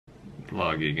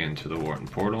Logging into the Wharton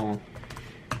portal.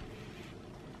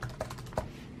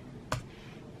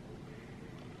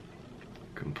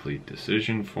 Complete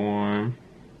decision form.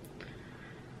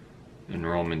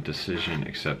 Enrollment decision,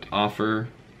 accept offer.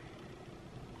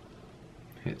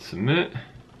 Hit submit.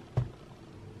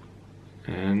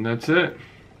 And that's it.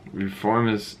 Your form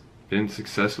has been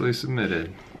successfully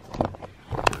submitted.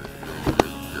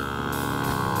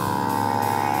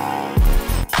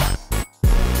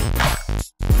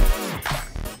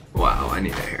 Wow, I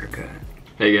need a haircut.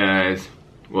 Hey guys,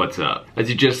 what's up? As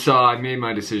you just saw, I made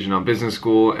my decision on business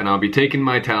school and I'll be taking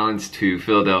my talents to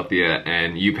Philadelphia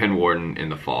and UPenn Wharton in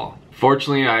the fall.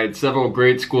 Fortunately, I had several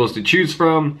great schools to choose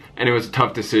from and it was a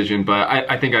tough decision, but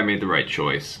I think I made the right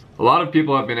choice. A lot of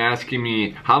people have been asking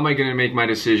me, how am I gonna make my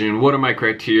decision? What are my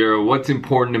criteria? What's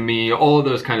important to me? All of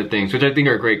those kind of things, which I think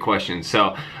are great questions.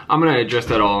 So I'm gonna address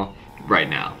that all right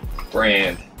now.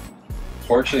 Brand.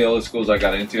 Fortunately, all the schools I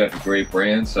got into have a great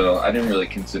brand, so I didn't really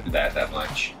consider that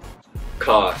much.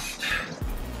 Cost.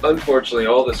 Unfortunately,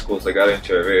 all the schools I got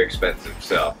into are very expensive,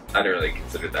 so I didn't really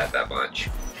consider that much.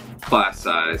 Class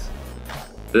size.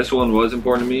 This one was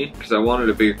important to me because I wanted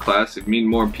a bigger class. It'd mean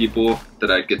more people that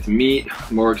I'd get to meet,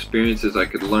 more experiences I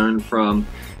could learn from,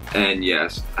 and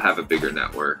yes, have a bigger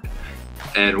network.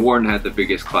 And Wharton had the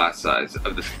biggest class size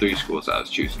of the 3 schools I was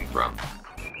choosing from.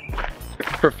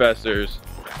 Professors.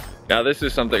 Now this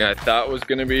is something I thought was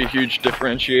going to be a huge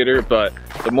differentiator, but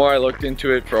the more I looked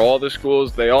into it, for all the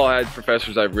schools, they all had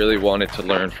professors I really wanted to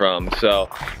learn from. So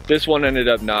this one ended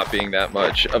up not being that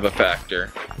much of a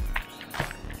factor.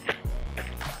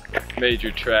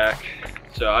 Major track.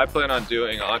 So I plan on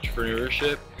doing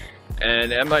entrepreneurship,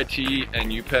 and MIT and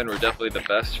UPenn were definitely the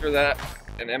best for that,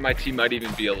 and MIT might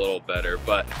even be a little better,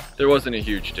 but there wasn't a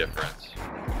huge difference.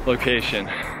 Location.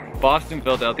 Boston,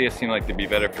 Philadelphia seemed like to be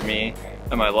better for me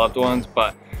and my loved ones,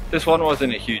 but this one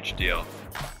wasn't a huge deal.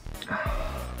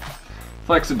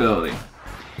 Flexibility.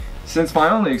 Since my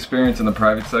only experience in the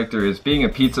private sector is being a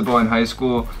pizza boy in high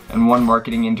school and one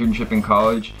marketing internship in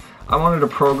college, I wanted a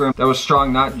program that was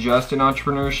strong not just in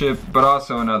entrepreneurship, but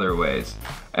also in other ways.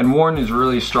 And Wharton is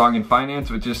really strong in finance,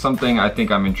 which is something I think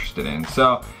I'm interested in.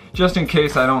 So, just in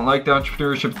case I don't like the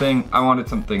entrepreneurship thing, I wanted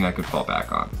something I could fall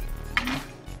back on.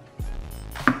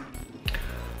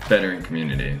 Bettering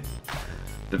community.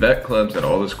 The vet clubs at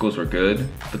all the schools were good,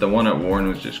 but the one at Wharton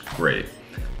was just great.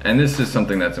 And this is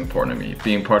something that's important to me,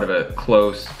 being part of a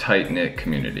close, tight-knit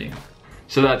community.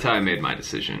 So that's how I made my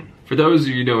decision. For those of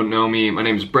you who don't know me, my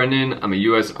name is Brendan. I'm a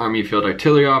US Army Field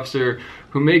Artillery Officer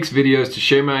who makes videos to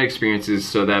share my experiences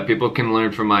so that people can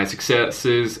learn from my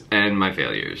successes and my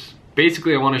failures.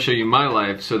 Basically, I want to show you my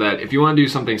life so that if you want to do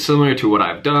something similar to what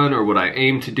I've done or what I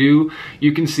aim to do,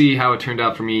 you can see how it turned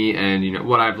out for me and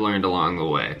what I've learned along the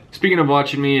way. Speaking of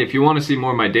watching me, if you want to see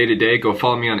more of my day-to-day, go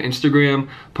follow me on Instagram,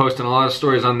 posting a lot of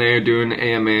stories on there, doing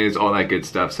AMAs, all that good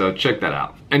stuff, so check that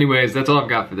out. Anyways, that's all I've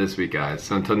got for this week, guys.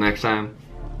 So until next time,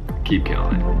 keep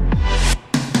killing it.